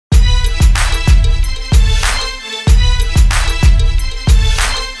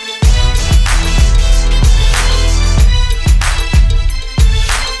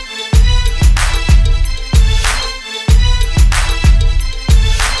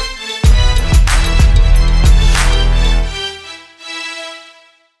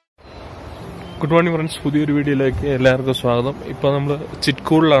Good morning friends, പുതിയൊരു വീഡിയോയിലേക്ക് എല്ലാവർക്കും സ്വാഗതം. ഇപ്പോൾ നമ്മൾ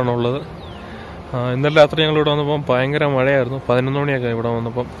ചിറ്റ്കൂളിലാണുള്ളത്. ഇന്നലെ രാത്രി ഞങ്ങൾ ഇവിടെ വന്നപ്പം ഭയങ്കര മഴയായിരുന്നു. 11 മണിയൊക്കെ ഇവിടെ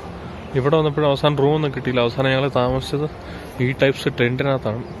വന്നപ്പം. ഇവിടെ വന്നപ്പോഴും അവസാനം റൂമൊന്നും കിട്ടിയില്ല. അവസാനം ഞങ്ങൾ താമസിച്ചത് ഈ ടൈപ്സ്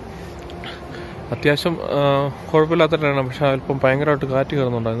ടെൻറ്റിനകത്താണ്. അത്യാവശ്യം കുഴപ്പമില്ലാത്ത ടെൻ്റാണ്, പക്ഷെ അല്പം ഭയങ്കരമായിട്ട് കാറ്റ്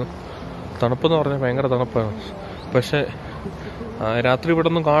കയറുന്നുണ്ടായിരുന്നു. തണുപ്പെന്ന് പറഞ്ഞാൽ ഭയങ്കര തണുപ്പാണ്. പക്ഷേ രാത്രി ഇവിടെ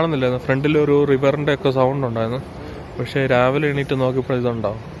ഒന്നും കാണുന്നില്ലായിരുന്നു. ഫ്രണ്ടിലൊരു റിവറിൻ്റെ ഒക്കെ സൗണ്ട് ഉണ്ടായിരുന്നു. പക്ഷേ രാവിലെ എണീറ്റ് നോക്കിയപ്പോൾ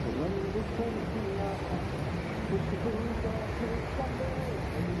ഇതുണ്ടാവും.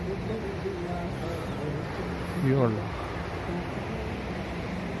 വ്യൂ ഉണ്ടോ?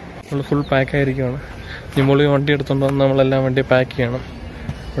 നമ്മൾ ഫുൾ പാക്കായിരിക്കുകയാണ്. ഇനി മുകളിൽ വണ്ടി എടുത്തുകൊണ്ട് വന്ന് നമ്മളെല്ലാം വണ്ടി പാക്ക് ചെയ്യണം.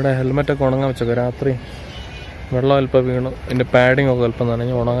 ഇവിടെ ഹെൽമെറ്റൊക്കെ ഉണങ്ങാൻ വെച്ചേക്കാം. രാത്രി വെള്ളം അല്പം വീണു, ഇതിൻ്റെ പാഡിങ് ഒക്കെ അല്പം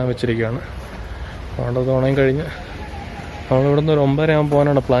നനഞ്ഞ് ഉണങ്ങാൻ വെച്ചിരിക്കുകയാണ്. അതുകൊണ്ട് അത് ഉണങ്ങി കഴിഞ്ഞ് നമ്മളിവിടെ നിന്ന് ഒരു 9:30 ആകുമ്പോൾ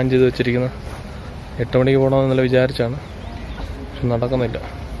പോകാനാണ് പ്ലാൻ ചെയ്ത് വെച്ചിരിക്കുന്നത്. 8 മണിക്ക് പോകണമെന്നല്ല വിചാരിച്ചാണ്, പക്ഷെ നടക്കുന്നില്ല.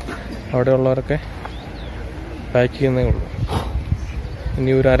 അവിടെയുള്ളവരൊക്കെ പാക്ക് ചെയ്യുന്നേ ഉള്ളൂ.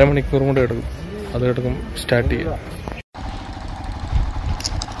 ഇനി ഒരു അരമണിക്കൂറും കൂടെ എടുക്കും, അതെടുക്കും സ്റ്റാർട്ട് ചെയ്യാം.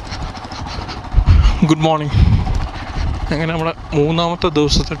 Good morning. അങ്ങനെ നമ്മുടെ 3ാമത്തെ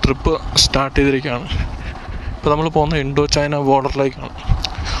ദിവസത്തെ ട്രിപ്പ് സ്റ്റാർട്ട് ചെയ്തിരിക്കുകയാണ്. ഇപ്പോൾ നമ്മൾ പോകുന്ന ഇൻഡോ ചൈന ബോർഡറിലേക്കാണ്.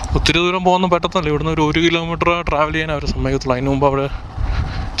 ഒത്തിരി ദൂരം പോകുന്ന പറ്റത്തില്ല. ഇവിടുന്ന് ഒരു 1 കിലോമീറ്റർ ട്രാവൽ ചെയ്യാൻ അവർ സമ്മതിക്കത്തുള്ളൂ. അതിന് മുമ്പ് അവിടെ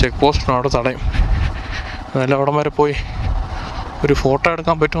ചെക്ക് പോസ്റ്റാണ്, അവിടെ തടയും. എന്നാലും അവിടം വരെ പോയി ഒരു ഫോട്ടോ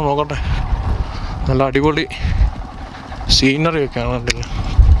എടുക്കാൻ പറ്റുമോ നോക്കട്ടെ. നല്ല അടിപൊളി സീനറി ഒക്കെയാണ് കണ്ടില്ല.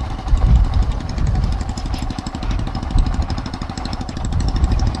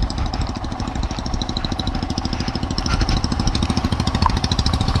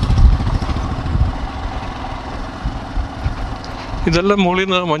 ഇതെല്ലാം മുകളിൽ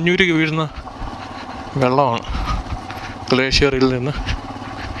നിന്ന് മഞ്ഞൂരിക്ക് വീഴുന്ന വെള്ളമാണ്, ഗ്ലേഷ്യറിൽ നിന്ന്.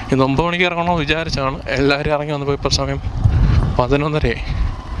 ഇന്ന് 9 മണിക്ക് ഇറങ്ങണമെന്ന് വിചാരിച്ചാണ്. എല്ലാവരും ഇറങ്ങി വന്നപ്പോൾ ഇപ്പോൾ സമയം 11:30.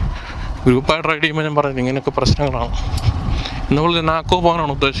 ഗ്രൂപ്പായിട്ട് റൈഡ് ചെയ്യുമ്പോൾ ഞാൻ പറയുന്നത് ഇങ്ങനെയൊക്കെ പ്രശ്നങ്ങളാണ്. നമ്മൾ നാക്കോ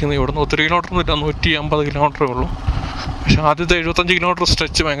പോകാനാണ് ഉദ്ദേശിക്കുന്നത്. ഇവിടുന്ന് ഒത്തിരി കിലോമീറ്റർ ഒന്നും ഇല്ല, 150 കിലോമീറ്ററേ ഉള്ളൂ. പക്ഷേ ആദ്യത്തെ 75 കിലോമീറ്റർ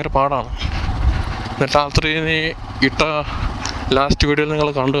സ്ട്രെച്ച് ഭയങ്കര പാടാണ്. എന്നിട്ട് രാത്രി ഇട്ട ലാസ്റ്റ് വീഡിയോയിൽ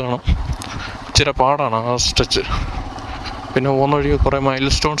നിങ്ങൾ കണ്ടു കാണും. ഇച്ചിരി പാടാണ് ആ സ്ട്രെച്ച്. പിന്നെ പോകുന്ന വഴി കുറേ മൈൽ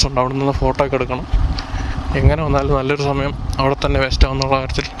സ്റ്റോൺസ് ഉണ്ട്, അവിടെ നിന്ന് ഫോട്ടോ ഒക്കെ എടുക്കണം. എങ്ങനെ വന്നാലും നല്ലൊരു സമയം അവിടെ തന്നെ വേസ്റ്റ് ആവുന്നുള്ള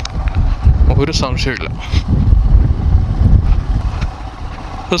കാര്യത്തിൽ ഒരു സംശയമില്ല.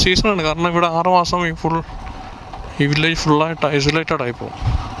 ഇപ്പോൾ സീസണാണ്, കാരണം ഇവിടെ 6 മാസം ഈ വില്ലേജ് ഫുള്ളായിട്ട് ഐസൊലേറ്റഡ് ആയി പോകും.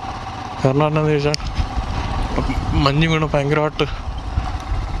 കാരണം എന്താണെന്ന് ചോദിച്ചാൽ മഞ്ഞ് വീണ് ഭയങ്കരമായിട്ട്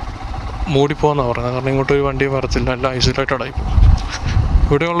മൂടിപ്പോകുന്നതാണ് പറയുന്നത്. കാരണം ഇങ്ങോട്ടൊരു വണ്ടിയും വരത്തില്ല, എല്ലാം ഐസൊലേറ്റഡ് ആയി പോകും.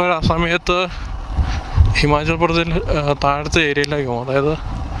 ഇവിടെയുള്ളവർ ആ സമയത്ത് ഹിമാചൽ പ്രദേശിൽ താഴത്തെ ഏരിയയിലേക്ക് പോകും. അതായത്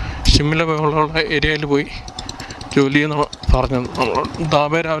ഷിംല പോലുള്ള ഏരിയയിൽ പോയി ജോലി ചെയ്യുന്ന പറഞ്ഞത്. നമ്മൾ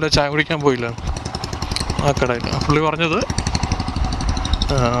ദാബെ രാവിലെ ചായ കുടിക്കാൻ പോയില്ല ആ കടയിൽ. പുള്ളി പറഞ്ഞത്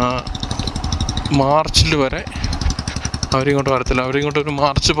മാർച്ചിൽ വരെ അവരിങ്ങോട്ട് വരത്തില്ല. അവരിങ്ങോട്ട് ഒരു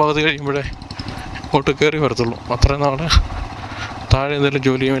മാർച്ച് പകുതി കഴിയുമ്പോഴേ ഇങ്ങോട്ട് കയറി വരത്തുള്ളൂ. അത്രയും നാളെ താഴെ എന്തെങ്കിലും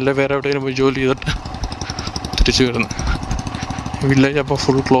ജോലി ചെയ്യും, ഇല്ല വേറെ എവിടെയെങ്കിലും പോയി ജോലി ചെയ്തിട്ട് തിരിച്ചു വരുന്നത്. വില്ലേജ് അപ്പോൾ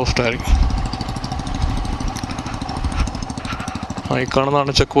ഫുൾ ക്ലോസ്ഡ് ആയിരിക്കും. ഈ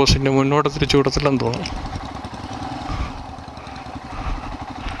കാണുന്നതാണ് ചെക്ക് പോസ്റ്റിൻ്റെ. മുന്നോട്ട് തിരിച്ചു വിടത്തില്ലെന്ന് തോന്നുന്നു.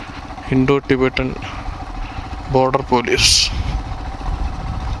 Indo Tibetan border police.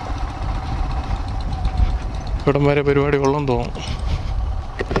 ഇവിടം വരെ പരിപാടി ഉള്ളെന്ന് തോന്നുന്നു.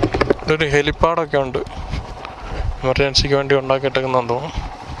 ഇതൊരു ഹെലിപ്പാഡൊക്കെ ഉണ്ട്, എമർജൻസിക്ക് വേണ്ടി ഉണ്ടാക്കിയിട്ടേക്കുന്നെന്ന് തോന്നുന്നു.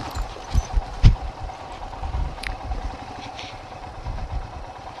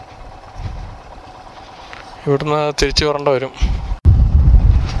 ഇവിടുന്ന് തിരിച്ചു വരേണ്ട വരും.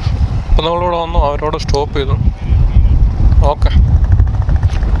 അപ്പോൾ നമ്മളിവിടെ വന്നു, അവരോട് സ്റ്റോപ്പ് ചെയ്തു. ഓക്കെ,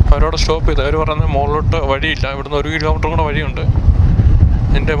 അവരോട് സ്റ്റോപ്പ് ചെയ്തു. അവർ പറയുന്നത് മുകളിലോട്ട് വഴിയില്ല, ഇവിടുന്ന് 1 കിലോമീറ്റർ കൂടെ വഴിയുണ്ട്.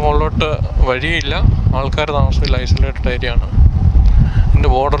 എൻ്റെ മുകളിലോട്ട് വഴിയില്ല, ആൾക്കാർ താമസമില്ല, ഐസൊലേറ്റഡ് ഏരിയ ആണ്. എൻ്റെ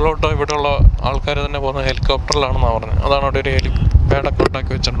ബോർഡറിലോട്ട് ഇവിടെയുള്ള ആൾക്കാർ തന്നെ പോകുന്ന ഹെലികോപ്റ്ററിലാണെന്നാണ് പറഞ്ഞത്. അതാണ് അവിടെ ഒരു ഹെലിപാഡൊക്കെ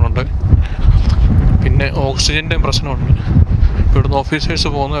ഉണ്ടാക്കി വെച്ചിട്ടുണ്ട്. പിന്നെ ഓക്സിജൻ്റെയും പ്രശ്നമുണ്ട്. ഇവിടുന്ന് ഓഫീസേഴ്സ്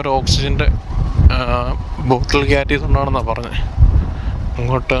പോകുന്ന ഒരു ഓക്സിജൻ്റെ ബോട്ടിൽ ക്യാരി ചെയ്തുകൊണ്ടാണെന്നാണ് പറഞ്ഞത്.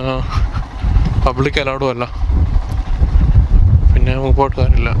 അങ്ങോട്ട് പബ്ലിക് അലൗഡും അല്ല. പിന്നെ നമുക്ക്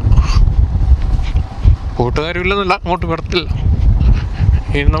പോട്ടുകാരില്ലെന്നല്ല, അങ്ങോട്ട് വരത്തില്ല.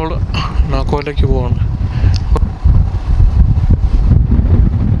 ഇനി നമ്മൾ നാക്കോയിലേക്ക് പോവാണ്.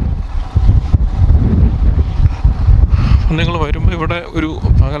 നിങ്ങൾ വരുമ്പോൾ ഇവിടെ ഒരു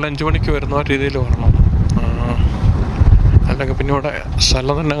പകൽ 5 മണിക്ക് വരുന്ന രീതിയിൽ വരണം. അല്ലെങ്കിൽ പിന്നെ ഇവിടെ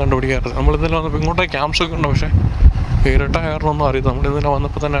സ്ഥലം തന്നെ കണ്ടുപിടിക്കാറുണ്ട്. നമ്മളിന്നലെ വന്നപ്പോൾ ഇങ്ങോട്ടേ ക്യാമ്പ്സൊക്കെ ഉണ്ട്, പക്ഷേ ഇരട്ടായറിനൊന്നും അറിയില്ല. നമ്മളിന്നലെ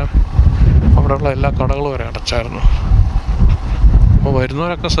വന്നപ്പോൾ തന്നെ അവിടെയുള്ള എല്ലാ കടകളും വരെ അടച്ചായിരുന്നു. അപ്പോൾ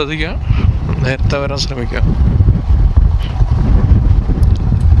വരുന്നവരൊക്കെ ശ്രദ്ധിക്കുക, നേരത്തെ വരാൻ ശ്രമിക്കുക.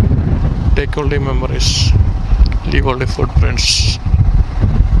 Take only memories, leave only footprints,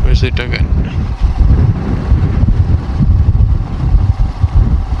 visit again.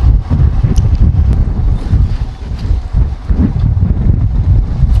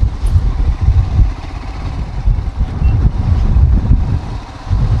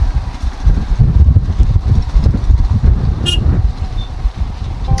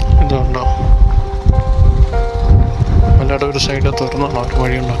 ഇതുണ്ടോ, മലയുടെ ഒരു സൈഡ് തുറന്നാണ് അവർ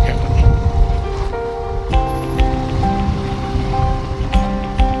വഴി ഉണ്ടാക്കിയത്.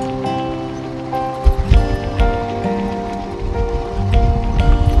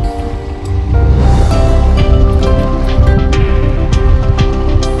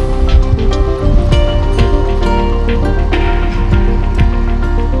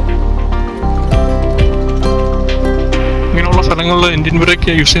 സ്ഥലങ്ങളിൽ എൻജിൻ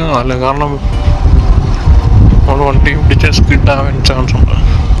ബ്രേക്ക് യൂസ് ചെയ്യുന്നതല്ല, കാരണം നമ്മൾ വണ്ടി പിടിച്ച സ്കിഡ് ആവാൻ ചാൻസ് ഉണ്ട്.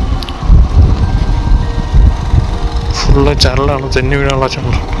 ഫുള്ള് ചരലാണ്, തെന്നി വീഴാനുള്ള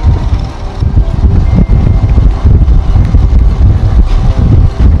ചാൻസ്.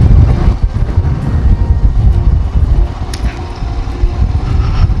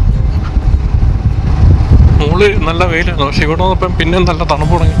 മുകളിൽ നല്ല വെയിലാണ്, പക്ഷെ ഇവിടെ വന്നപ്പം പിന്നെ നല്ല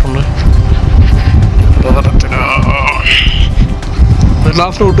തണുപ്പ് തുടങ്ങിയിട്ടുണ്ട്.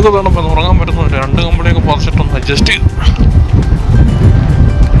 ലാസ്റ്റ് ഒട്ടുക തണുപ്പം ഉറങ്ങാൻ പറ്റുന്നില്ല. 2 കമ്പനിയൊക്കെ പറിച്ചിട്ടൊന്ന് അഡ്ജസ്റ്റ് ചെയ്തു.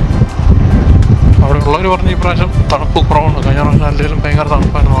 അവിടെ ഉള്ളവർ പറഞ്ഞ ഈ പ്രാവശ്യം തണുപ്പ് കുറവാണ്, കഴിഞ്ഞ പ്രാവശ്യം അല്ലെങ്കിലും ഭയങ്കര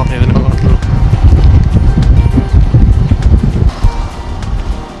തണുപ്പാണെന്ന് പറഞ്ഞു. ഇതിൻ്റെ നാട്ടിൽ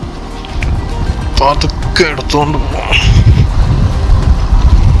പതുക്കെ എടുത്തുകൊണ്ട് പോകണം.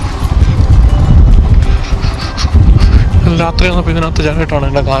 രാത്രി വന്നപ്പോൾ ഇതിനകത്ത് ചാടിയിട്ടാണ്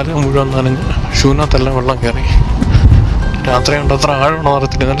എൻ്റെ കാല് മുഴുവൻ നനഞ്ഞ് ഷൂവിനകത്തെല്ലാം വെള്ളം കയറി. രാത്രി ഉണ്ട്, അത്ര ആഴമാണോ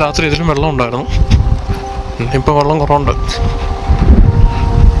അറിയത്തില്ല. എന്നാൽ രാത്രി ഇതിലും വെള്ളം ഉണ്ടായിരുന്നു, ഇന്നിപ്പോൾ വെള്ളം കുറവുണ്ട്.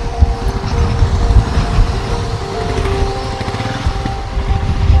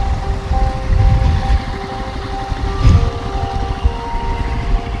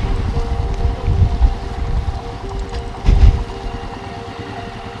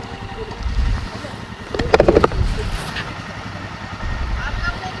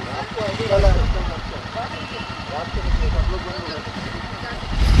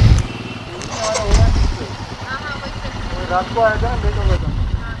 रात को आएगा, लेट होगा तो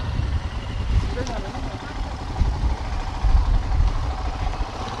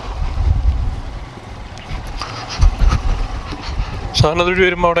സാധനത്തിൽ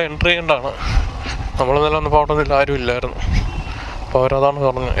വരുമ്പോൾ അവിടെ എൻട്രി ചെയ്യേണ്ടതാണ്. നമ്മൾ ഇന്നലെ വന്നപ്പോൾ അവിടെ ഒന്നും ആരും ഇല്ലായിരുന്നു. അപ്പോൾ അവരതാണ്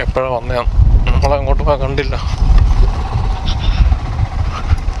പറഞ്ഞത് എപ്പോഴാണ് വന്നതാണ്. നമ്മളങ്ങോട്ട് പോകാൻ കണ്ടില്ല,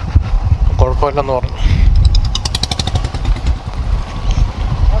 കുഴപ്പമില്ലെന്ന് പറഞ്ഞു.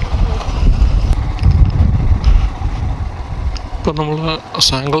 ഇപ്പം നമ്മൾ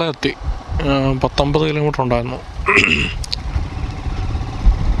സാങ്കളെ എത്തി. 19 കിലോമീറ്റർ ഉണ്ടായിരുന്നു.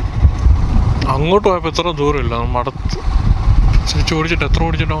 അങ്ങോട്ട് പോയപ്പോൾ ഇത്ര ദൂരമില്ല. നമ്മൾ അടുത്ത് തിരിച്ച് ഓടിച്ചിട്ട് എത്ര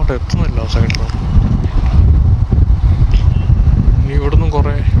ഓടിച്ചിട്ട് അങ്ങോട്ട് എത്തുന്നില്ല സൈഡിൽ. ഇനി ഇവിടുന്ന്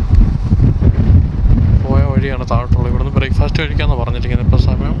കുറേ പോയ വഴിയാണ് താഴോട്ടുള്ളത്. ഇവിടുന്ന് ബ്രേക്ക്ഫാസ്റ്റ് കഴിക്കാമെന്ന് പറഞ്ഞിരിക്കുന്നത്. ഇപ്പോൾ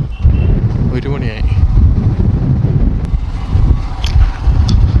സമയം 1 മണിയായി.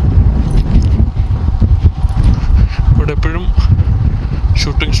 ഇവിടെ എപ്പോഴും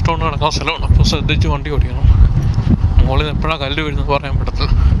ഷൂട്ടിംഗ് സ്റ്റോൺ നടക്കുന്ന സ്ഥലമാണ്. അപ്പോൾ ശ്രദ്ധിച്ച് വണ്ടി ഓടിക്കണം. മുകളിൽ നിന്ന് എപ്പോഴാണ് കല്ല് വീഴുന്നത് പറയാൻ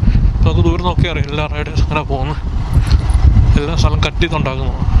പറ്റത്തില്ല. നമുക്ക് ദൂരം നോക്കി അറിയാം എല്ലാ റൈഡേഴ്സ് അങ്ങനെ പോകുന്നു, എല്ലാ സ്ഥലം കട്ട്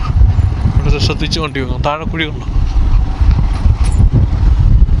ചെയ്തുണ്ടാക്കുന്നു. ഇവിടെ ശ്രദ്ധിച്ച് വണ്ടി വെക്കണം. താഴെ കുഴിയുണ്ട്.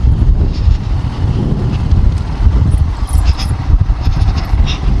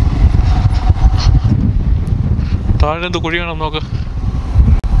 താഴെ എന്ത് കുഴിയാണെന്ന് നോക്ക്.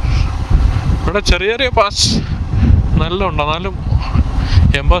 ഇവിടെ ചെറിയ ചെറിയ പാസ് നല്ല ഉണ്ട്. എന്നാലും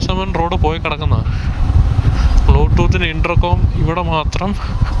 80% റോഡ് പോയി കിടക്കുന്ന. ബ്ലൂടൂത്തിന് ഇൻ്റർകോം ഇവിടെ മാത്രം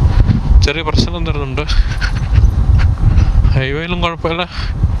ചെറിയ പ്രശ്നം തരുന്നുണ്ട്. ഹൈവേയിലും കുഴപ്പമില്ല,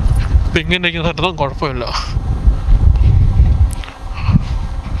 പിങ്ങിൻ്റെ സ്ഥലത്തും കുഴപ്പമില്ല.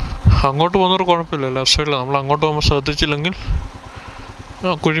 അങ്ങോട്ട് പോകുന്നവർ കുഴപ്പമില്ല, ലെഫ്റ്റ് സൈഡിൽ. നമ്മൾ അങ്ങോട്ട് പോകുമ്പോൾ ശ്രദ്ധിച്ചില്ലെങ്കിൽ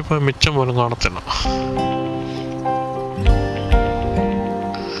ആ കുഴി പോയി മിച്ചം പോലും കാണത്തില്ല.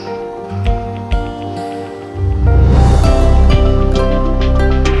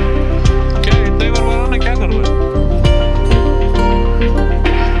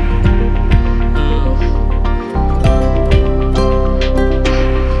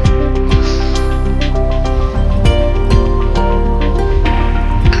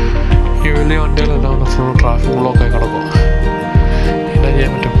 ട്രാഫിക് ബ്ലോക്കായി കിടക്കും. എന്നാ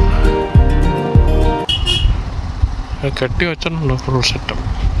ചെയ്യാൻ പറ്റും? കെട്ടി വെച്ചിട്ടുണ്ടോ ഫുൾ സെറ്റപ്പ്.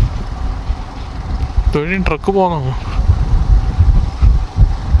 ഇതുവഴി ട്രക്ക് പോകുന്നോ?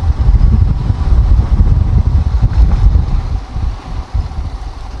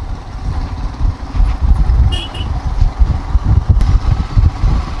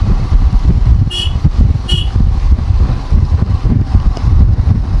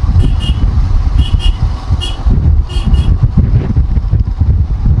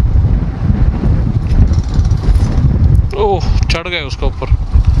 चढ़ गए उसके ऊपर।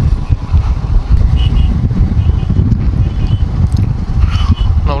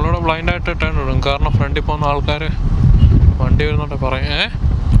 നമ്മളിവിടെ ബ്ലൈൻഡായിട്ട് ഇട്ടാൻ വിടും, കാരണം ഫ്രണ്ടിൽ പോകുന്ന ആൾക്കാർ വണ്ടി വരുന്നുണ്ടെ പറയും,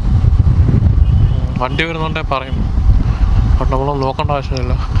 വണ്ടി വരുന്നുണ്ടെ പറയും. അപ്പം നമ്മളൊന്നും നോക്കേണ്ട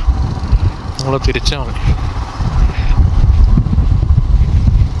ആവശ്യമില്ല, നമ്മൾ തിരിച്ചാൽ മതി.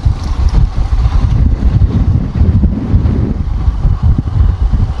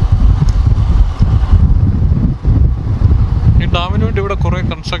 ഈ ഡാമിന് വേണ്ടി ഇവിടെ കുറേ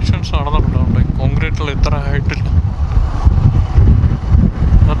കൺസ്ട്രക്ഷൻസ് നടന്നിട്ടുണ്ട്. കോൺക്രീറ്റിൽ ഇത്ര ഹൈറ്റില്ല.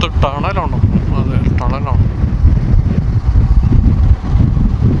 അത് ടണലാണോ? അതെ, ടണലാണ്.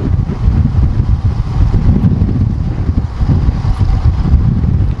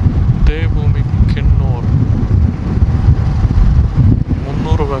 ദേവഭൂമി കിന്നൂർ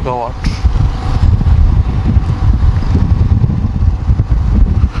 300 മെഗാവാട്ട്.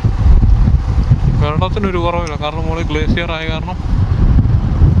 വെള്ളത്തിനൊരു കുറവില്ല, കാരണം മുകളിൽ ഗ്ലേസിയർ ആയ കാരണം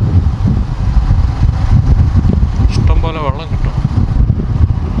ഇഷ്ടംപോലെ വെള്ളം കിട്ടും.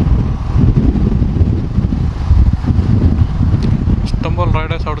 ഇഷ്ടംപോലെ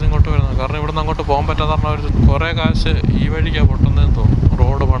റൈഡേഴ്സ് അവിടെ നിന്ന് ഇങ്ങോട്ട് വരുന്നത്, കാരണം ഇവിടെ നിന്ന് അങ്ങോട്ട് പോകാൻ പറ്റാതെ പറഞ്ഞാൽ അവർ കുറേ കാശ് ഈ വഴിക്കാണ് പൊട്ടുന്നതെന്ന് തോന്നുന്നു,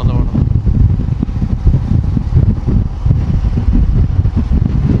 റോഡ് പണിത്.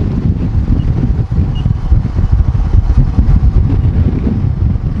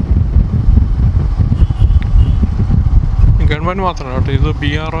 ഗവൺമെൻറ് മാത്രമല്ല കേട്ടോ, ഇത്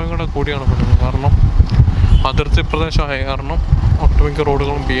BROയും കൂടെ കൂടിയാണ് പറ്റുന്നത്. കാരണം അതിർത്തി പ്രദേശമായ കാരണം ഒട്ടുമിക്ക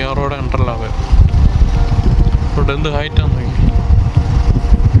റോഡുകളും BROയുടെ അണ്ടറിലാണ്. ഇവിടെ എന്ത് ഹൈറ്റാന്ന് നോക്കി.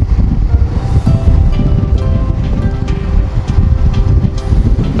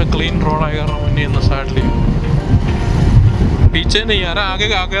 क्लीन रोड आएगा रमनी इन साइडली पीछे नहीं आ रहा, आगे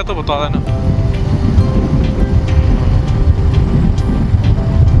आ गया तो बता देना.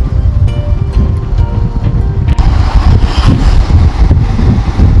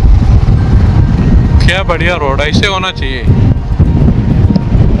 क्या बढ़िया रोड, ऐसे होना चाहिए.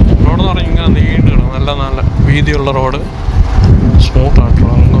 रोड എന്ന് പറഞ്ഞാൽ ഇങ്ങനെ നീണ്ടു കിടക്കും, നല്ല നല്ല വീതിയുള്ള റോഡ്, സ്മൂത്ത്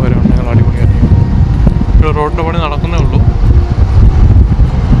ആയിട്ടുള്ള. അങ്ങ് വരുന്നുണ്ടെങ്കിൽ അടിപൊളിയായിരിക്കും. ഒരു റോഡിൻ്റെ പണി നടക്കുന്നേ ഉള്ളൂ.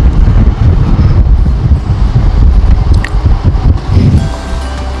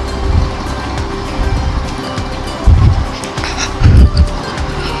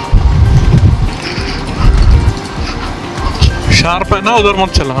 शार्प है ना, उधर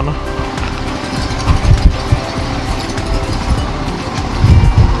मत चलाना.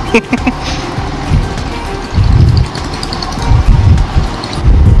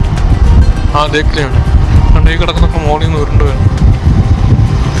 हाँ देख लिया ഈ കിടക്കുന്നൊക്കെ മോളിൽ നിന്ന് ഉരുണ്ട് വരും.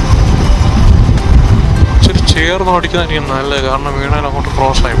 ഇച്ചിരി ചേർന്ന് ഓടിക്കുന്നതായിരിക്കും നല്ലത്, കാരണം വീണാൽ അങ്ങോട്ട്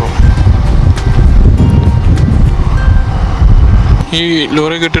ക്രോസ് ആയി പോകും. ഈ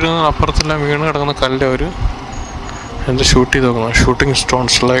ലോറി കെട്ടിരുന്ന അപ്പുറത്തെല്ലാം വീണ് കിടക്കുന്ന കല്ല് അവർ എന്ത് ഷൂട്ട് ചെയ്ത് നോക്കണം. Shooting stone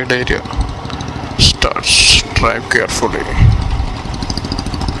slide area starts, drive carefully.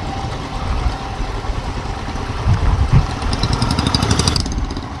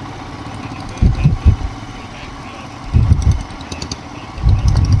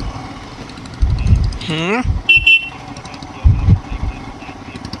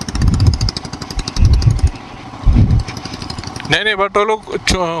 नहीं नहीं, बट वो लोग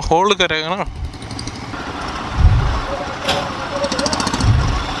होल्ड करेगा ना.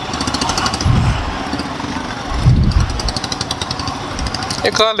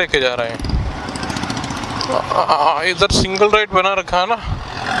 ये कहाँ लेके जा रहे हैं? इधर सिंगल राइड बना रखा है ना,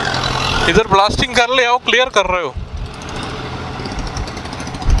 इधर ब्लास्टिंग कर ले आओ, क्लियर कर रहे हो.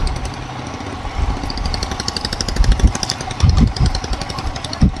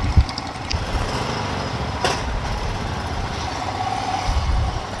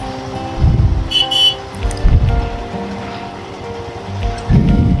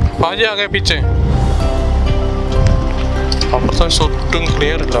 बाजी आ गए पीछे. അപ്പുറത്തെ ഒട്ടും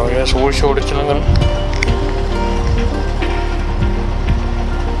ക്ലിയർ ഇല്ല, സൂക്ഷിച്ച് ഓടിച്ചില്ലെങ്കിൽ.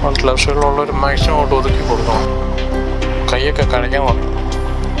 ലെഫ്റ്റ് സൈഡിലുള്ളൊരു മാക്സിമം അങ്ങോട്ട് ഒതുക്കി കൊടുക്കണം. കൈയൊക്കെ കഴയ്ക്കാൻ പറഞ്ഞു.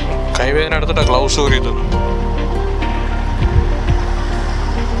 കൈവേദന എടുത്തിട്ടാണ് ഗ്ലൗസ് ഊരിയത്.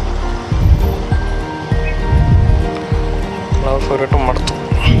 ഗ്ലൗസ് ഊരിയിട്ടും മടുത്തു.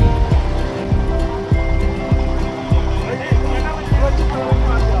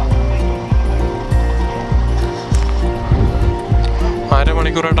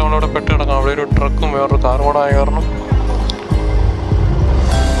 അരമണിക്കൂറായിട്ട് നമ്മളവിടെ പെട്ട് കിടക്കാം. അവിടെ ഒരു ട്രക്കും വേറൊരു കാറും കൂടെ ആയ കാരണം,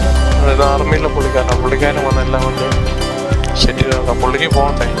 അതായത് ആർമിയിലെ പുള്ളിക്കാരൻ വന്ന് എല്ലാം കൊണ്ട് സെറ്റ് ചെയ്ത് നോക്കാം. പുള്ളിക്ക്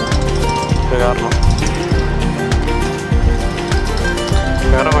പോകണ്ടേ, ഇത് കാരണം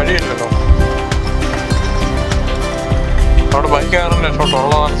വേറെ വഴിയില്ലല്ലോ. അവിടെ ബൈക്ക് കയറുന്ന രക്ഷോട്ട്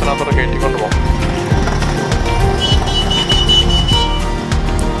ഉള്ള മനസ്സിനകത്തോടെ കയറ്റിക്കൊണ്ട് പോകും.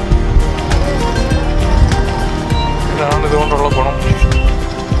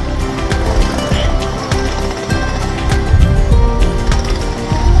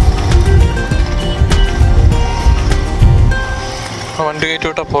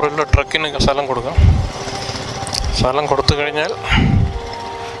 വിട്ടാൽ പുറകിലുള്ള ട്രക്കിന് സ്ഥലം കൊടുക്കാം. സ്ഥലം കൊടുത്തു കഴിഞ്ഞാൽ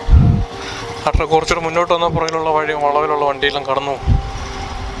ആ ട്രക്ക് കുറച്ചുകൂടെ മുന്നോട്ട് വന്നാൽ പുറകിലുള്ള വഴി വളവിലുള്ള വണ്ടിയെല്ലാം കടന്നു.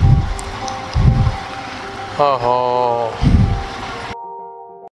 ഓഹോ,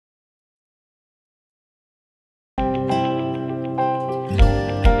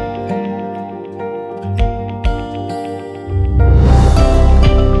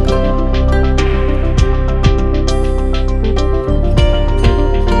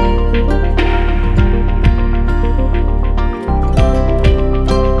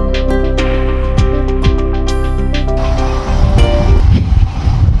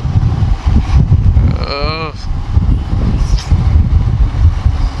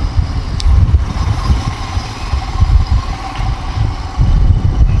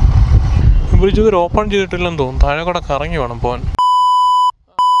 ബ്രിഡ്ജ് ഇതുവരെ ഓപ്പൺ ചെയ്തിട്ടില്ലെന്ന് തോന്നുന്നു. താഴെ കൂടെ കറങ്ങി വേണം പോകാൻ.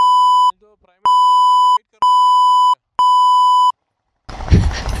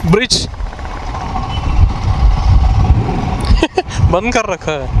 ബ്രിഡ്ജ് ബന്ദ് കർ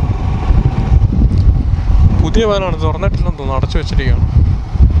രഖാ ഹൈ. പുതിയ പാലാണ്, തുറന്നിട്ടില്ലെന്ന് തോന്നുന്നു, അടച്ചു വെച്ചിരിക്കുകയാണ്.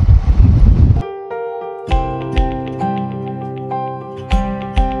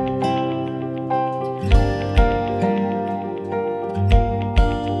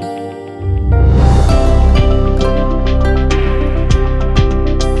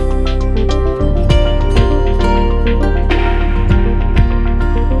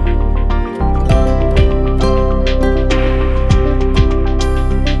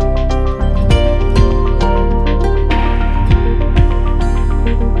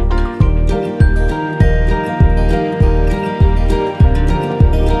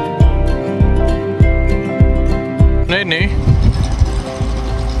 नहीं,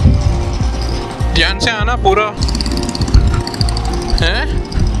 ध्यान से आना पूरा है.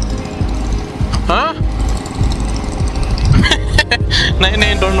 हाँ नहीं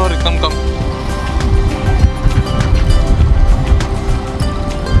नहीं, डोंट वरी, कम कम.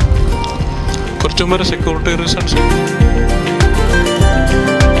 കുറച്ചും വരെ സെക്യൂരിറ്റി റീസൺസ്.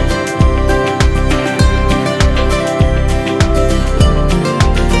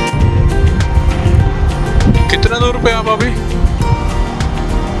 कितना दूर पे आप अभी?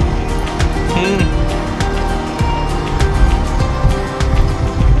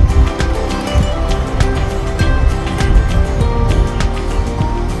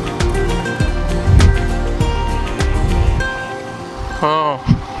 हाँ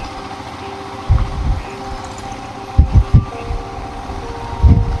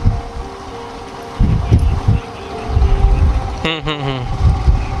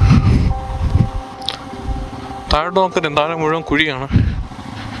താഴോട്ട് നോക്കരുത്, താഴെ മുഴുവൻ കുഴിയാണ്.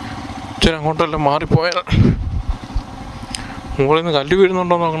 ഇച്ചിരി അങ്ങോട്ടെല്ലാം മാറിപ്പോയാൽ മുകളിൽ നിന്ന് കല്ല്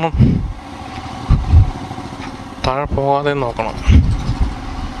വീഴുന്നുണ്ടോ നോക്കണം, താഴെ പോകാതെ നോക്കണം.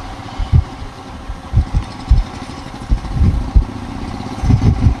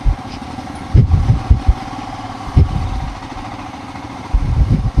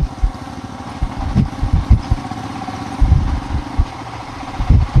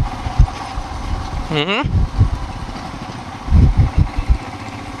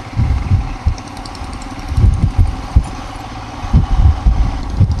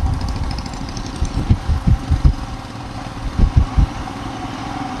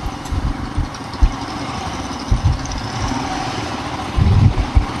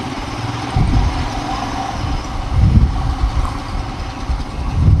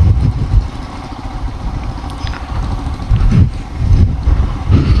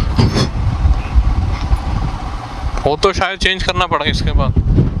 वो तो शायद चेंज करना पड़ेगा इसके बाद.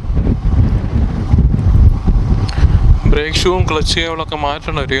 ബ്രേക്ക് ഷൂവും ക്ലച്ച് കേബിളൊക്കെ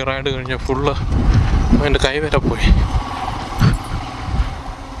മാറ്റണം. ഒരു റൈഡ് കഴിഞ്ഞാൽ ഫുള്ള് അതിൻ്റെ കൈ വരെ പോയി,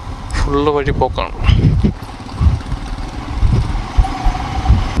 ഫുള്ള് വഴി പോക്കാണ്.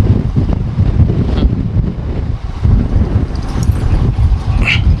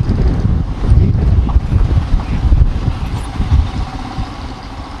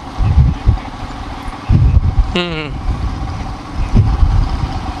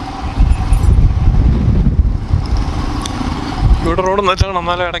 ഇവിടെ റോഡ് വെച്ചാൽ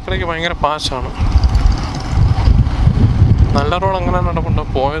എന്നാലും ഇടയ്ക്കിടയ്ക്ക് ഭയങ്കര പാശാണ്. നല്ല റോഡ് അങ്ങനെ നടപ്പുണ്ട്.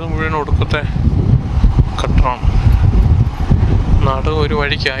 പോയത് മുഴുവൻ ഒടുക്കത്തെ കട്ടറാണ്. നാട് ഒരു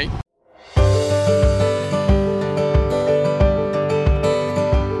വഴിക്കായി.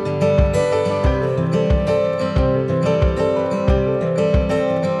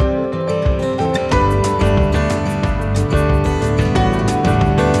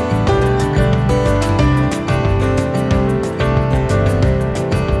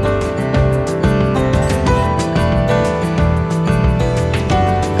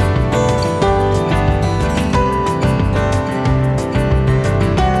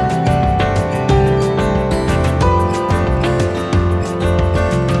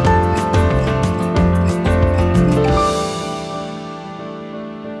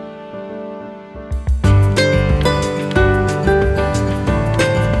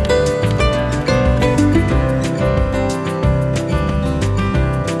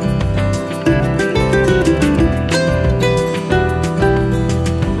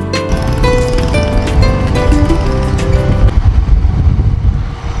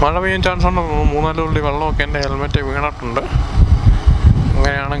 പെയ്യാൻ ചാൻസ് ഉണ്ടെന്ന് തോന്നുന്നു. 3-4 തുള്ളി വെള്ളമൊക്കെ എൻ്റെ ഹെൽമെറ്റ് വീണിട്ടുണ്ട്.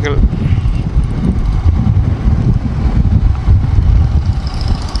 അങ്ങനെയാണെങ്കിൽ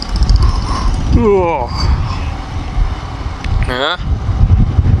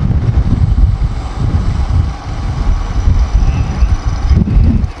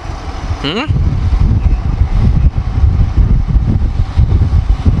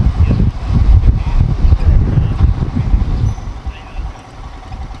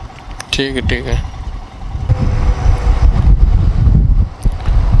ठीक है.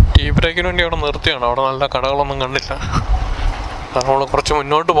 ടീ ബ്രേക്കിന് വേണ്ടി അവിടെ നിർത്തിയാണ്. അവിടെ നല്ല കടകളൊന്നും കണ്ടില്ല. നമ്മൾ കുറച്ച്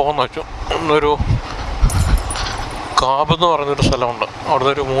മുന്നോട്ട് പോകുന്ന വെച്ചു. ഒന്നൊരു കാബ് എന്ന് പറഞ്ഞൊരു സ്ഥലമുണ്ട്. അവിടെ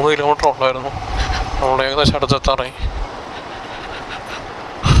നിന്ന് ഒരു 3 കിലോമീറ്റർ ഉണ്ടായിരുന്നു. നമ്മൾ ഏകദേശം അടുത്തെത്താറായി.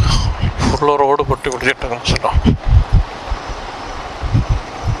 ഫുള്ള് റോഡ് പൊട്ടി പിടിച്ചിട്ടേക്കുന്ന സ്ഥലം.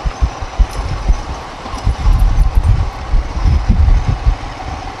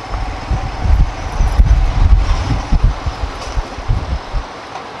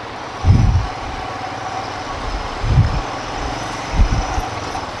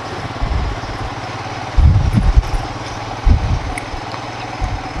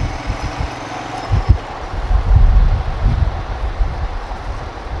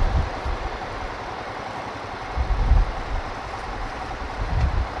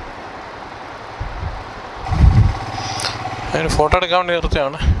 ഞാൻ ഫോട്ടോ എടുക്കാൻ വേണ്ടി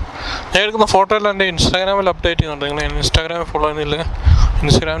നിർത്തിയാണ്. ഞാൻ എടുക്കുന്ന ഫോട്ടോ എല്ലാം എൻ്റെ ഇൻസ്റ്റാഗ്രാമിൽ അപ്ഡേറ്റ് ചെയ്യുന്നുണ്ട്. നിങ്ങൾ ഇൻസ്റ്റാഗ്രാമിൽ ഫോളോ ചെയ്യുന്നില്ല,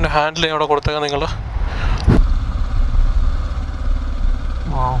 ഇൻസ്റ്റാഗ്രാമിൻ്റെ ഹാൻഡിൽ അവിടെ കൊടുത്തേക്കാം നിങ്ങൾ.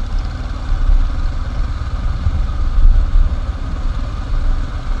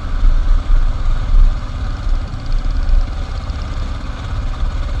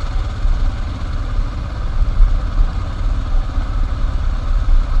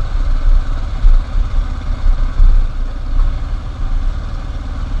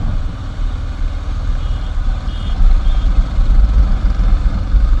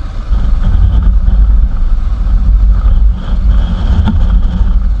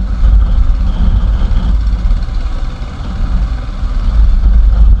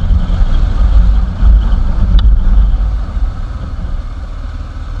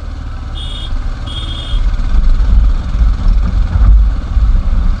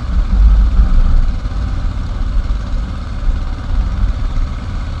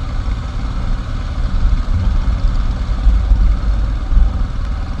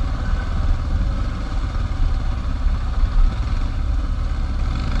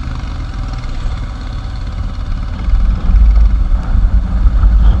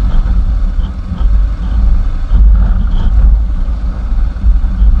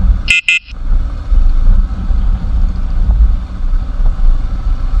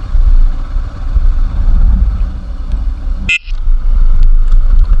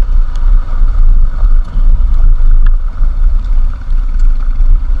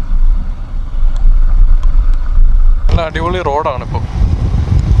 അടിപൊളി റോഡാണിപ്പോൾ.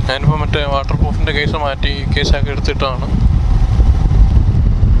 ഞാനിപ്പോൾ മറ്റേ വാട്ടർ പ്രൂഫിൻ്റെ കേസ് മാറ്റി കേസാക്കി എടുത്തിട്ടാണ്.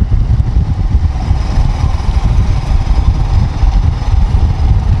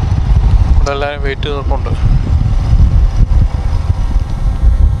 ഇവിടെ എല്ലാവരും വെയിറ്റ് ചെയ്തിട്ടുണ്ട്.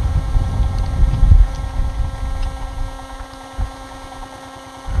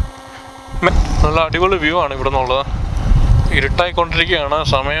 നല്ല അടിപൊളി വ്യൂ ആണ് ഇവിടെ നിന്നുള്ളത്. ഇരുട്ടായിക്കൊണ്ടിരിക്കുകയാണ്.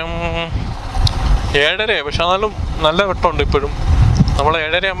 സമയം 7:30. പക്ഷെ എന്നാലും നല്ല വെട്ടമുണ്ട് ഇപ്പോഴും. നമ്മൾ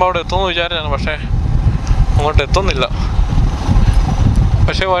 7:30 ആകുമ്പോൾ അവിടെ എത്തുമെന്ന് വിചാരിച്ചാണ്, പക്ഷേ അങ്ങോട്ട് എത്തുന്നില്ല.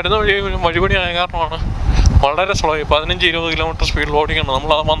 പക്ഷേ വരുന്ന വഴിപണി ആയ കാരണമാണ് വളരെ സ്ലോ ആയി. 15-20 കിലോമീറ്റർ സ്പീഡിൽ ഓടിക്കണം.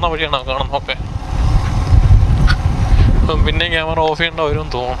 നമ്മൾ വന്ന വഴിയാണ് കാണുന്നതൊക്കെ. പിന്നെ ക്യാമറ ഓഫ് ചെയ്യേണ്ട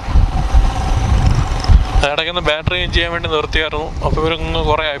വരുമെന്ന് തോന്നുന്നു. ഇടയ്ക്കൊന്ന് ബാറ്ററി ചേഞ്ച് ചെയ്യാൻ വേണ്ടി നിർത്തിയായിരുന്നു. അപ്പോൾ ഇവരൊന്ന്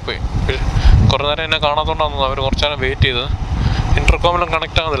കുറേ ആയിപ്പോയി. കുറേ നേരം എന്നെ കാണാത്തോണ്ടായിരുന്നു അവർ കുറച്ച് നേരം വെയിറ്റ് ചെയ്തത്. ഇൻ്റർകോമിലും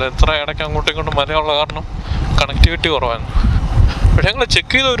കണക്റ്റ് ആകുന്നില്ല. എത്ര ഇടയ്ക്ക് അങ്ങോട്ടും ഇങ്ങോട്ടും മലയുള്ള കാരണം കണക്ടിവിറ്റി കുറവായിരുന്നു. പക്ഷേ ഞങ്ങൾ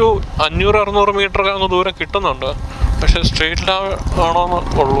ചെക്ക് ചെയ്തൊരു 500-600 മീറ്റർ അങ്ങ് ദൂരം കിട്ടുന്നുണ്ട്. പക്ഷേ സ്ട്രെയിറ്റ് ആണോന്ന്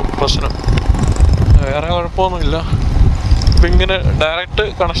ഉള്ളൂ പ്രശ്നം. വേറെ കുഴപ്പമൊന്നുമില്ല. ഇപ്പം ഇങ്ങനെ ഡയറക്റ്റ്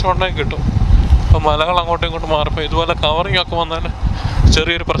കണക്ഷൻ ഉണ്ടെങ്കിൽ കിട്ടും. അപ്പം മലകൾ അങ്ങോട്ടും ഇങ്ങോട്ടും മാറിപ്പോൾ ഇതുപോലെ കവറിങ് ഒക്കെ വന്നാൽ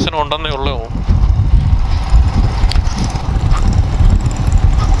ചെറിയൊരു പ്രശ്നം ഉണ്ടെന്നേ ഉള്ളൂ.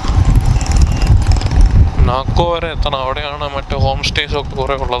 നാക്കോ വരെ എത്തണം. അവിടെയാണ് മറ്റേ ഹോം സ്റ്റേസൊക്കെ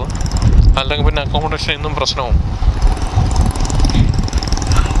കുറേ ഉള്ളത്. അല്ലെങ്കിൽ പിന്നെ അക്കോമഡേഷൻ ഇന്നും പ്രശ്നവും.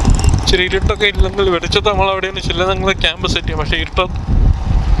 ഇച്ചിരി ഇരുട്ടൊക്കെ ഇല്ലെങ്കിൽ വെളിച്ചത്ത് നമ്മൾ അവിടെയൊന്നും ചില്ലതെങ്കിൽ ക്യാമ്പ് സെറ്റ് ചെയ്യും. പക്ഷേ ഇരുട്ടത്ത്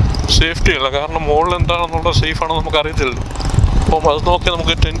സേഫ്റ്റി അല്ല. കാരണം മുകളിൽ എന്താണെന്നുള്ള സേഫാണെന്ന് നമുക്ക് അറിയത്തില്ലല്ലോ. അപ്പം അത് നോക്കി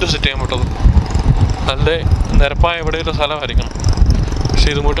നമുക്ക് ടെൻറ്റ് സെറ്റ് ചെയ്യാൻ പറ്റുള്ളൂ. നല്ല നിരപ്പായ എവിടെയൊരു സ്ഥലമായിരിക്കണം. പക്ഷേ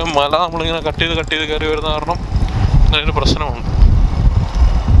ഇത് മുഴുവൻ മല നമ്മളിങ്ങനെ കട്ട് ചെയ്ത് കയറി വരുന്ന കാരണം അങ്ങനെയൊരു പ്രശ്നമുണ്ട്.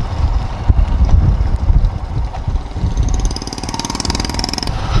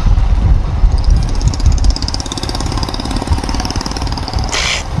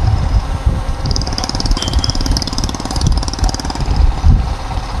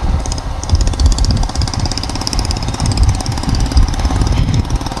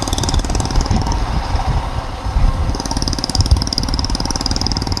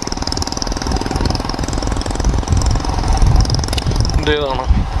 ഇതേതാണ്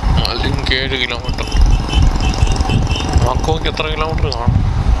അല്ലെങ്കിൽ 7 കിലോമീറ്റർ. നാക്കോയ്ക്ക് എത്ര കിലോമീറ്റർ കാണും?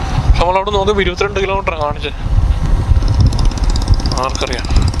 പക്ഷെ നമ്മളവിടെ നോക്കുമ്പോൾ 22 കിലോമീറ്റർ കാണിച്ചത്. ആർക്കറിയാം.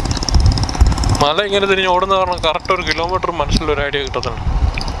 മല ഇങ്ങനെ തിരിഞ്ഞ് ഓടുന്ന കാരണം കറക്റ്റ് 1 കിലോമീറ്റർ മനസ്സിലൊരു ഐഡിയ കിട്ടത്തില്ല.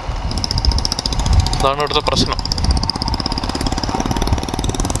 അതാണ് ഇവിടുത്തെ പ്രശ്നം.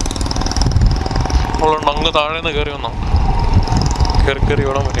 നമ്മളുണ്ട് അങ്ങ് താഴെ നിന്ന് കയറി വന്നോ, കയറി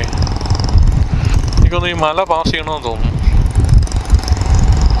ഓടാൻ പറ്റേ. എനിക്കൊന്ന് ഈ മല പാസ് ചെയ്യണമെന്ന് തോന്നുന്നു.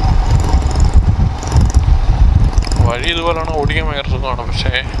 വഴി ഇതുപോലെയാണ്, ഓടിക്കാൻ ഭയങ്കര സുഖമാണ്.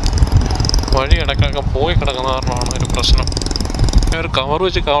 പക്ഷേ വഴി ഇടയ്ക്കൊക്കെ പോയി കിടക്കുന്ന കാരണമാണ് ഒരു പ്രശ്നം. ഒരു കവർ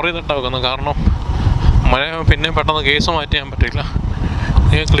വെച്ച് കവർ ചെയ്തിട്ടാണ് വെക്കുന്നത്. കാരണം മഴ പിന്നെ പെട്ടെന്ന് കേസ് മാറ്റി ചെയ്യാൻ പറ്റില്ല.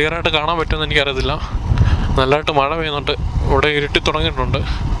 നിങ്ങൾക്ക് ക്ലിയറായിട്ട് കാണാൻ പറ്റുമെന്ന് എനിക്കറിയത്തില്ല. നല്ലതായിട്ട് മഴ പെയ്യുന്നുണ്ട്. ഇവിടെ ഇരുട്ടി തുടങ്ങിയിട്ടുണ്ട്.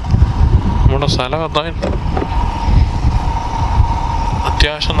 നമ്മുടെ സ്ഥലം എത്താൻ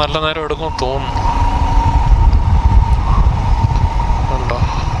അത്യാവശ്യം നല്ല നേരം എടുക്കുമെന്ന് തോന്നുന്നു. ഉണ്ടോ?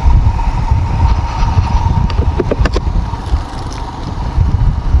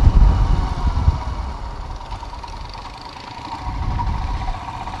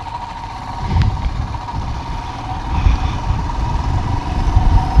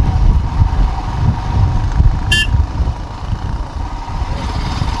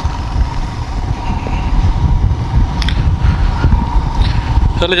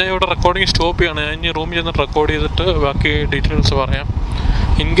 അതല്ല, ഞാൻ ഇവിടെ റെക്കോർഡിങ് സ്റ്റോപ്പ് ചെയ്യണം. ഞാൻ ഇനി റൂമിൽ ചെന്നിട്ട് റെക്കോർഡ് ചെയ്തിട്ട് ബാക്കി ഡീറ്റെയിൽസ് പറയാം.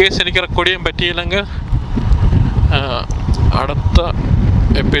 ഇൻ കേസ് എനിക്ക് റെക്കോർഡ് ചെയ്യാൻ പറ്റിയില്ലെങ്കിൽ അടുത്ത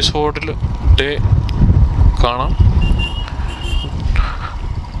എപ്പിസോഡിൽ കാണാം.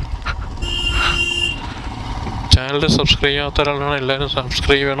 ചാനൽ സബ്സ്ക്രൈബ് ചെയ്യാത്തവരാണ് എല്ലാവരും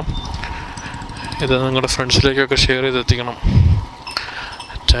സബ്സ്ക്രൈബ് ചെയ്യണം. ഇത് നിങ്ങളുടെ ഫ്രണ്ട്സിലേക്കൊക്കെ ഷെയർ ചെയ്തെത്തിക്കണം.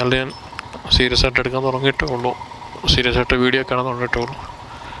 ചാനൽ ഞാൻ സീരിയസ് ആയിട്ട് എടുക്കാൻ തുടങ്ങിയിട്ടേ ഉള്ളൂ. സീരിയസ് ആയിട്ട് വീഡിയോ കാണാൻ തുടങ്ങിയിട്ടേ ഉള്ളൂ.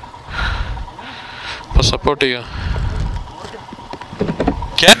 അപ്പോൾ സപ്പോർട്ട് ചെയ്യുക.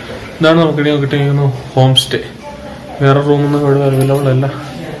 ഇതാണ് നമുക്ക് കിട്ടിയിരിക്കുന്നു ഹോം സ്റ്റേ. വേറെ റൂമൊന്നും ഇവിടെ അവൈലബിൾ അല്ല.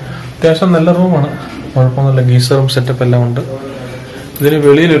 അത്യാവശ്യം നല്ല റൂമാണ്, കുഴപ്പമൊന്നുമില്ല. ഗീസറും സെറ്റപ്പ് എല്ലാം ഉണ്ട്. ഇതിന്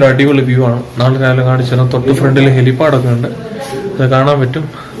വെളിയിലൊരു അടിപൊളി വ്യൂ ആണ്. നാളെ രാവിലെ കാണിച്ചാൽ തൊട്ട് ഫ്രണ്ടിൽ ഹെലിപ്പാഡൊക്കെ ഉണ്ട്, അത് കാണാൻ പറ്റും.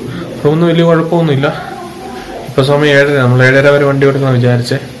 റൂമൊന്നും വലിയ കുഴപ്പമൊന്നുമില്ല. ഇപ്പോൾ സമയം 7:30, നമ്മൾ 7:30 വരെ വണ്ടി എടുക്കണം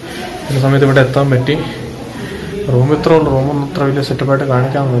വിചാരിച്ചേ. ചില സമയത്ത് ഇവിടെ എത്താൻ പറ്റി. റൂം ഇത്ര ഉള്ളു. റൂമൊന്നും അത്ര വലിയ സെറ്റപ്പായിട്ട്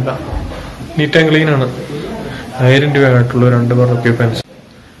കാണിക്കാനൊന്നുമില്ല. നീറ്റ് ആൻഡ് ക്ലീൻ ആണ്. 1000 രൂപയായിട്ടുള്ളൂ 2 പേർ ഒക്യുപ്പൻസ്.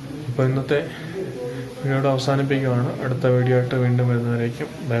 അപ്പോൾ ഇന്നത്തെ വീഡിയോയുടെ അവസാനിപ്പിക്കുകയാണ്. അടുത്ത വീഡിയോ ആയിട്ട് വീണ്ടും വരുന്നവരേക്കും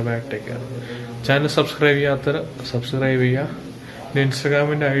bye bye, take care. Channel subscribe ചെയ്യാത്തവർ സബ്സ്ക്രൈബ് ചെയ്യുക. എൻ്റെ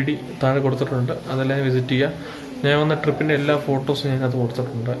ഇൻസ്റ്റാഗ്രാമിൻ്റെ ID താഴെ കൊടുത്തിട്ടുണ്ട്, അതെല്ലാം വിസിറ്റ് ചെയ്യുക. ഞാൻ വന്ന ട്രിപ്പിൻ്റെ എല്ലാ ഫോട്ടോസും ഞാനത്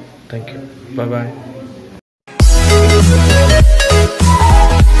കൊടുത്തിട്ടുണ്ട്. Thank you. Bye bye.